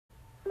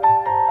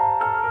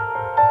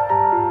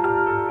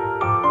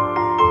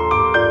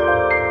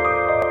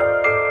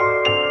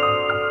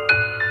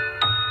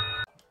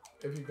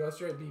go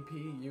straight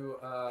BP, you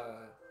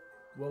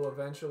will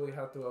eventually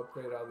have to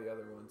upgrade all the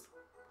other ones.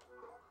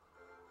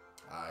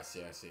 I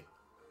see.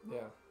 Yeah.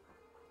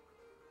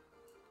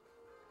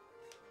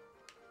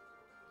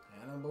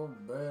 Hannibal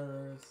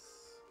Buress.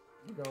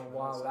 You're gonna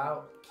wild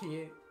out,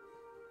 kid.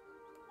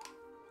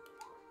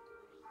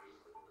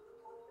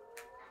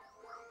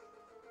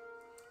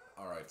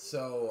 All right,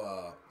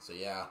 so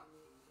yeah.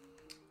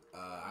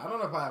 I don't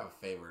know if I have a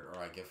favorite, or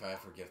like if I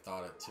ever give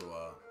thought it to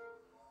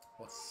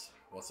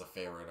what's a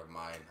favorite of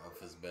mine of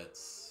his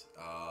bits.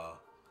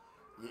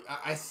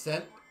 I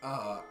sent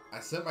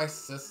my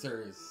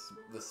sisters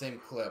the same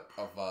clip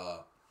of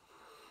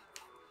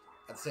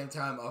at the same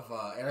time of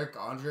Eric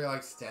Andre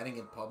like standing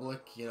in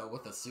public, you know,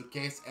 with a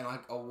suitcase, and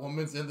like a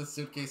woman's in the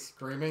suitcase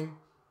screaming.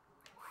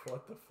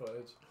 What the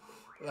fudge?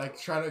 Like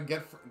trying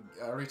to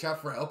reach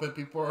out for help, and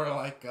people are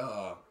like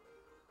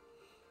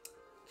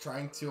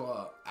trying to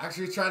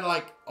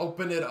like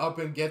open it up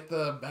and get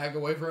the bag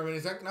away from him, and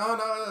he's like,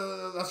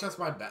 no, that's just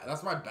my bag.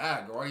 That's my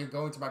bag. Why are you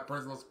going to my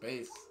personal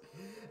space?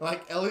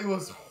 Like Ellie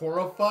was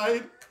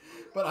horrified,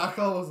 but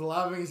Akal was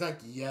laughing. He's like,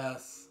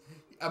 yes,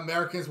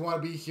 Americans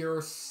want to be here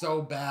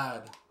so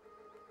bad.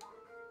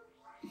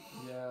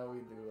 Yeah, we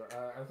do.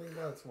 I think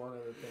that's one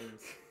of the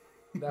things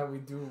that we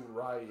do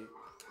right.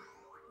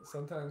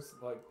 Sometimes,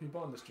 like,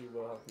 people on the street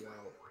will help you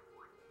out.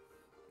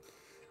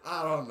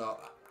 I don't know.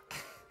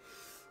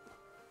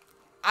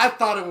 I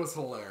thought it was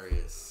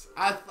hilarious.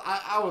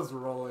 I was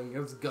rolling. It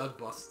was gut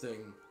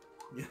busting.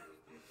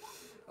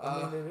 I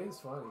mean, it is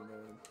funny,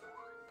 man.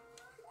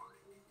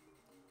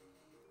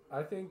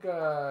 I think,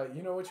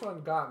 you know which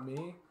one got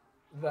me?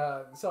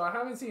 So I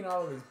haven't seen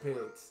all of his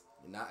bits.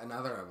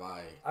 Neither have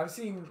I. I've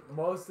seen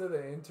most of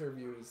the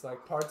interviews,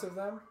 like parts of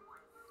them.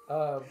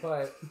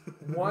 But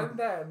one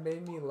that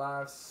made me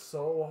laugh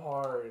so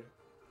hard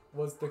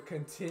was the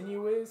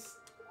continuous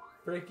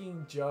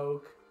freaking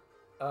joke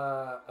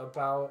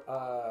about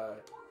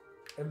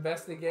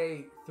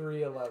Investigate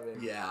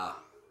 311. Yeah.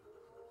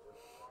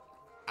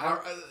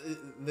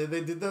 They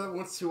did that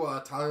once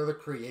to Tyler the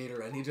Creator,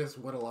 and he just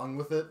went along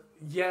with it.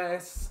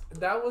 Yes,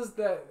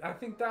 I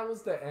think that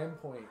was the end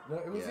point.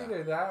 It was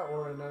either that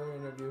or another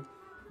interview.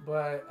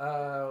 But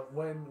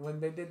when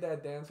they did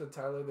that dance with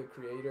Tyler the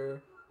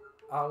Creator,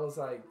 I was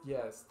like,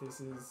 yes,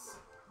 this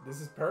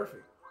is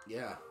perfect.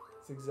 Yeah.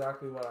 It's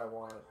exactly what I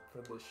want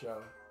for this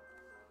show.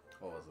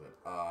 What was it?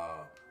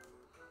 I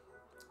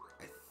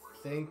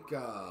think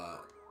the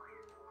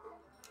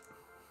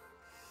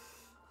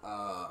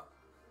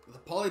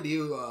Pauly D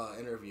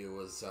interview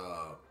was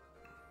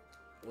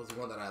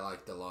one that I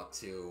liked a lot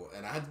too,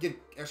 and I had to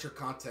get extra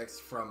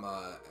context from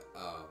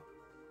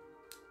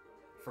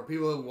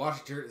people who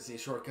watched Jersey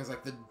Shore, because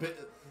like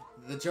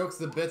the jokes,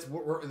 the bits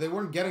they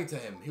weren't getting to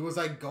him. He was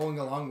like going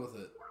along with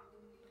it.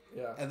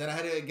 Yeah. And then I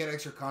had to get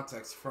extra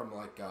context from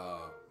like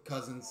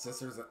cousin's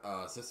sister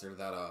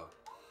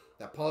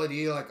that Pauly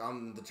D like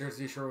on the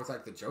Jersey Shore was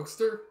like the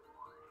jokester.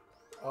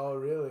 Oh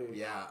really?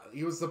 Yeah,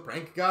 he was the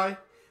prank guy,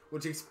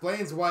 which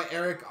explains why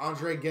Eric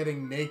Andre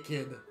getting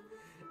naked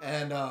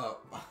and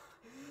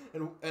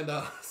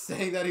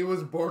saying that he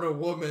was born a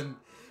woman.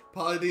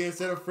 Pauly D,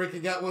 instead of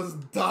freaking out, was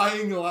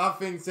dying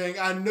laughing, saying,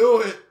 "I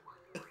knew it."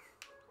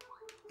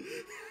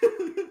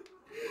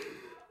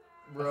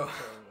 Bro.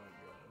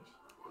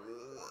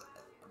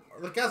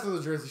 The cast of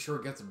the Jersey Shore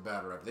gets a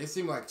bad rep. They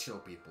seem like chill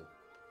people.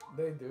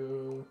 They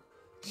do.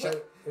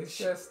 But it's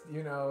just,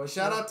 you know...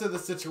 Shout out to The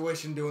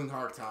Situation doing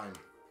hard time.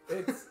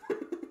 It's...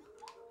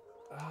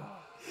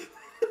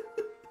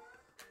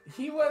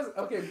 He was...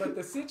 Okay, but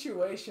The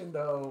Situation,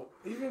 though,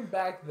 even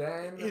back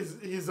then...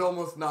 He's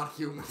almost not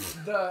human.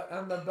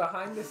 On the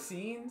behind the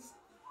scenes...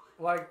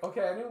 Like,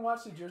 okay, I didn't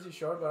watch the Jersey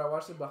Shore, but I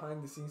watched the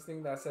behind the scenes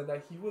thing that said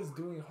that he was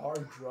doing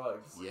hard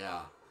drugs.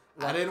 Yeah.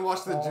 Like, I didn't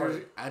watch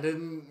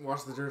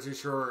the Jersey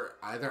Shore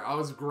either. I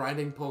was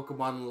grinding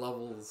Pokemon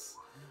levels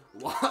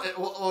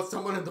while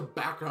someone in the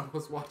background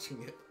was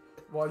watching it.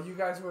 While you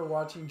guys were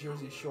watching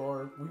Jersey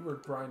Shore, we were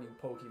grinding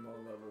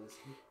Pokemon levels.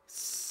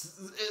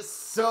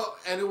 So,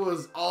 and it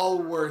was all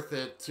worth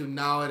it to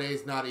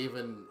nowadays not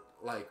even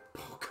like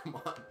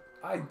Pokemon.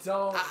 I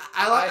don't.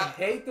 I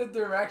hate the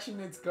direction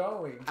it's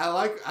going.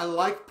 Let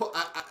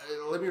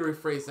me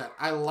rephrase that.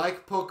 I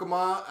like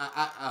Pokemon.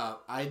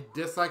 I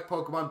dislike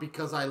Pokemon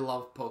because I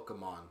love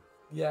Pokemon.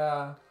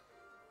 Yeah.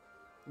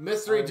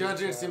 Mystery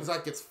Dungeon seems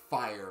like it's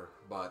fire,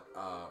 but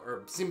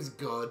or seems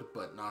good,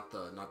 but not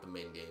the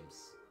main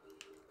games.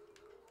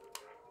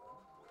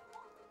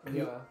 If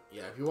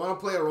you want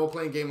to play a role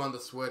playing game on the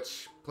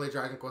Switch, play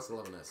Dragon Quest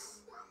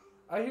XI-S.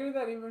 I hear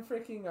that even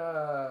freaking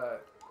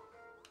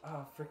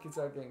oh, frick is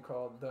that game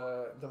called?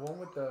 The one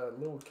with the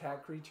little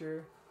cat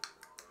creature.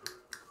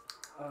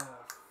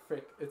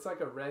 Frick. It's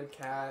like a red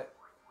cat.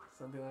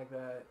 Something like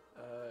that.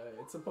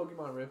 It's a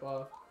Pokemon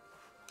ripoff.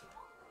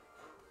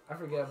 I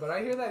forget, but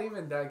I hear that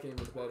even that game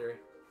is better.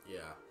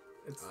 Yeah.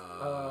 It's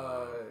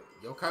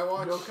Yokai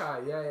Watch?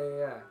 Yokai,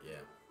 yeah.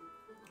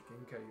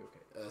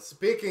 Yokai.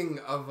 Speaking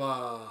of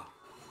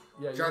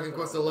Dragon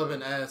Quest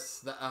XI-S,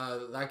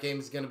 that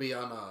game's gonna be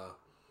on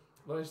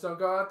Lunch, don't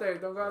go out there.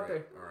 Don't go out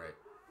there. Alright.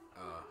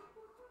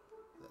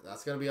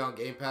 That's gonna be on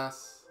Game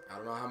Pass. I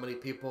don't know how many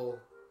people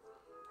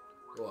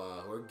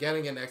we're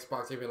getting an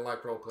Xbox even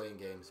like role playing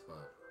games,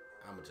 but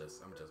I'm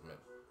just gonna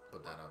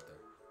put that out there.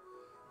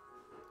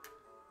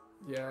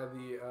 Yeah,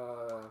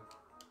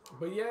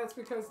 but yeah, it's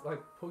because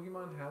like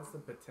Pokemon has the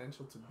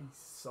potential to be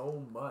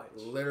so much.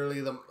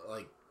 Literally,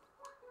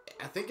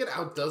 I think it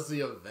outdoes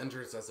the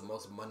Avengers as the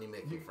most money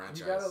making franchise.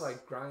 You gotta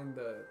like grind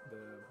the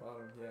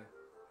bottom, yeah.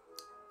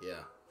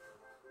 Yeah.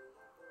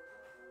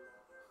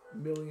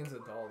 Millions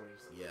of dollars.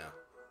 Yeah.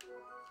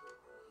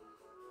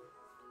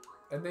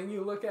 And then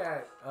you look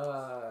at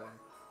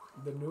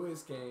the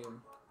newest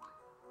game,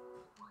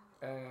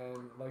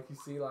 and like you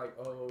see like,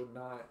 oh,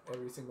 not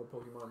every single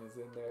Pokemon is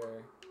in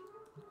there.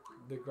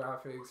 The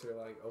graphics are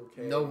like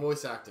okay. No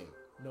voice acting.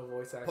 No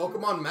voice acting.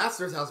 Pokemon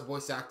Masters has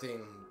voice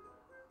acting,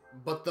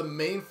 but the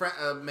main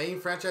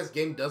franchise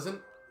game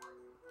doesn't.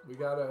 We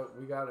gotta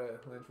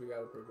Lynch. We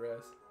gotta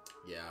progress.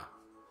 Yeah.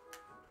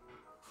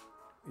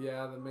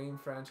 Yeah, the main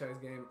franchise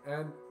game,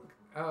 and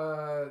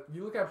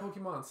you look at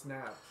Pokemon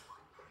Snap.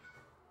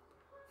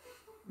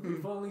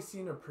 We've only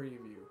seen a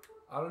preview.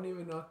 I don't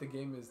even know if the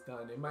game is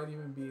done. It might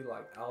even be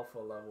like alpha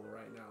level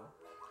right now.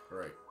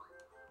 Right.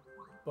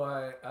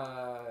 But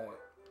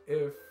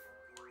if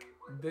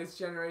this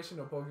generation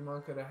of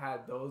Pokemon could have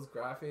had those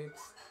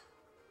graphics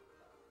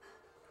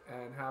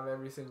and have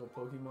every single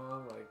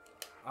Pokemon, like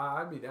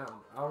I'd be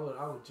down. I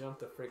would jump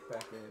the frick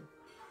back in.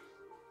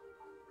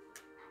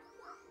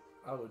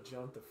 I would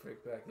jump the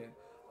frick back in.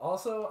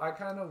 Also, I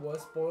kind of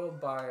was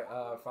spoiled by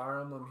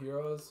Fire Emblem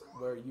Heroes,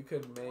 where you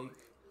could make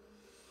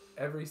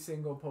every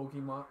single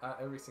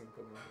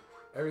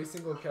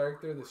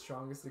character the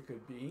strongest it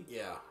could be.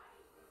 Yeah.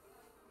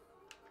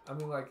 I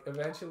mean, like,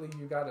 eventually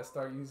you gotta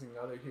start using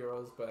other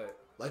heroes, but...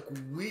 Like,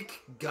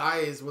 weak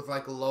guys with,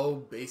 like, low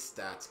base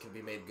stats can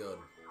be made good.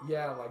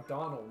 Yeah, like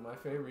Donald, my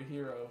favorite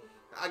hero.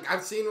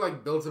 I've seen,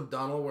 like, builds of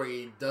Donald where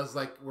he does,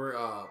 like, where,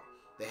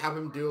 they have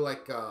him do,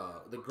 like,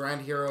 the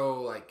Grand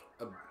Hero, like,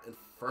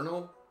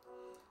 Infernal,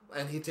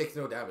 and he takes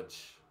no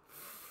damage.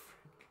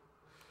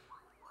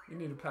 You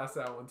need to pass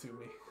that one to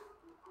me.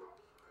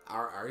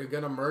 Are you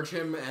gonna merge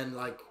him and,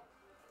 like,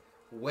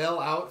 wail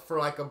out for,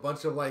 like, a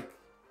bunch of, like,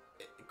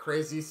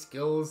 crazy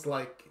skills,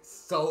 like,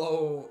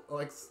 solo,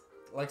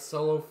 like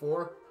Solo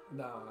 4?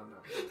 No.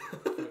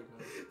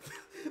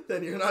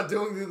 Then you're not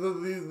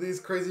doing these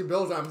crazy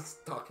builds I'm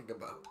talking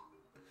about.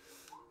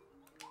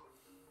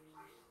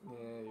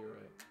 Yeah, you're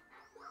right.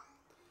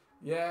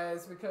 Yeah,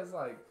 it's because,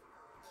 like,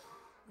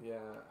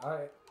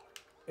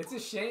 it's a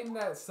shame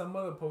that some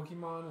of the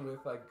Pokemon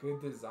with, like,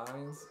 good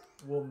designs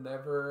will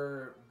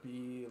never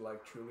be,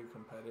 like, truly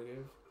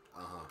competitive.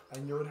 Uh-huh.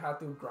 And you would have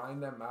to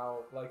grind them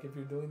out, like, if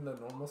you're doing the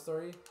normal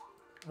story.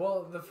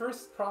 Well, the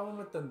first problem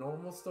with the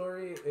normal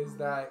story is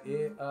that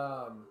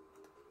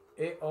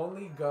it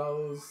only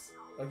goes,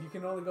 like, you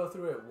can only go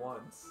through it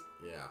once.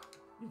 Yeah.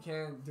 You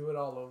can't do it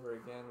all over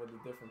again with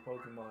a different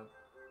Pokemon.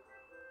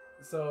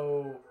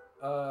 So,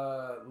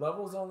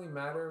 levels only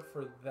matter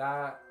for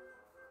that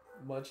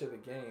much of the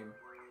game.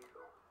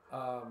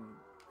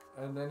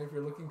 And then if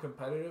you're looking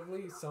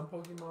competitively, some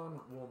Pokemon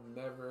will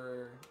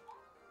never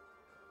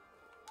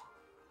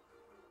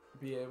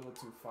be able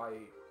to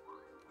fight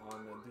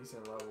on a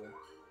decent level.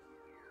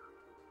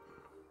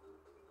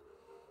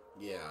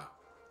 Yeah.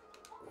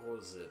 What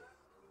was it?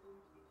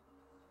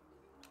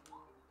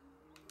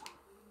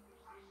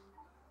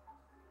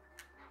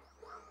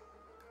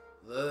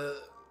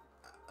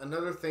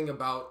 Another thing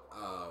about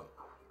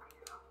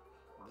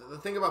the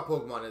thing about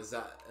Pokemon is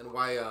that, and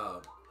why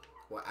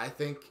I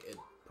think it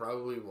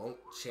probably won't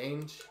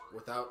change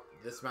without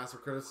this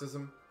massive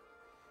criticism,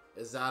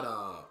 is that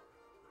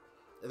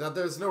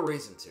there's no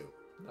reason to.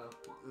 No.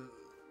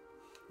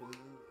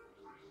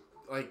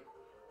 Like,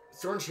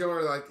 Sword and Shield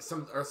are like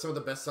some of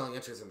the best selling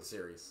entries in the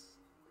series.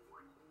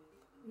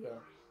 Yeah.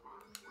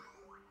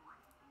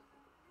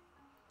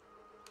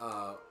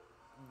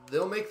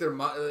 They'll make their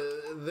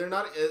they're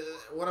not.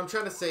 What I'm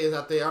trying to say is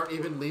that they aren't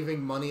even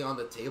leaving money on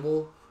the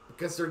table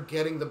because they're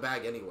getting the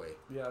bag anyway.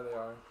 Yeah, they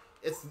are.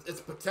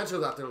 It's potential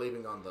that they're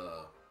leaving on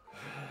the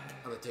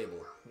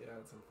table. Yeah,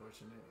 it's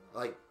unfortunate.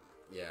 Like,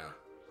 yeah.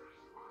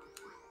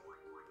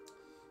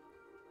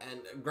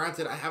 And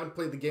granted, I haven't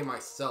played the game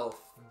myself,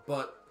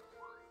 but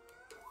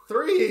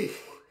three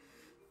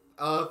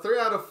out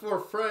of 4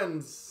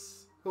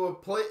 friends who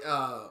have played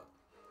that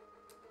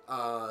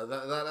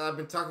I've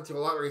been talking to a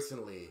lot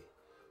recently,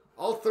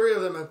 all 3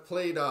 of them have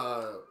played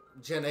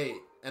Gen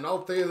 8, and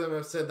all 3 of them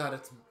have said that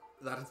it's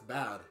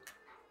bad.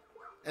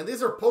 And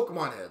these are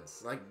Pokemon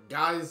heads, like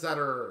guys that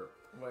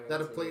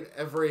have played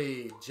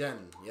every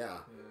gen. Yeah.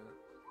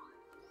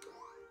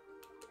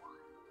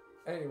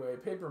 Anyway,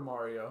 Paper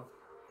Mario.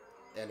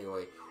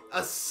 Anyway,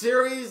 a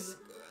series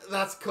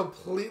that's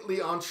completely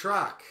on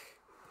track.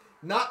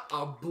 Not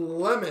a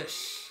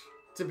blemish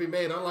to be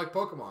made, unlike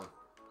Pokemon.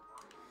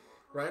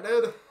 Right,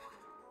 Ed?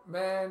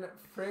 Man,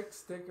 frick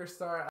Sticker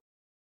Star.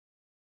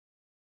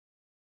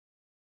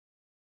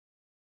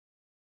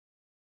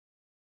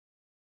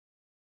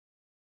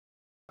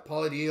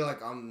 Pauly D,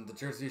 like, on the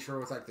Jersey Shore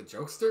was, like, the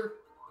jokester.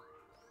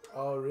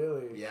 Oh,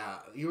 really? Yeah,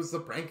 he was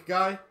the prank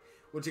guy,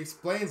 which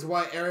explains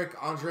why Eric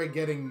Andre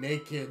getting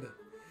naked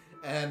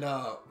and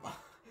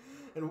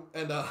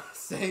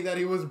saying that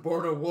he was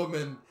born a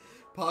woman.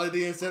 Pauly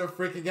D, instead of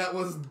freaking out,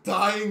 was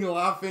dying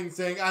laughing,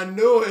 saying, "I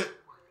knew it!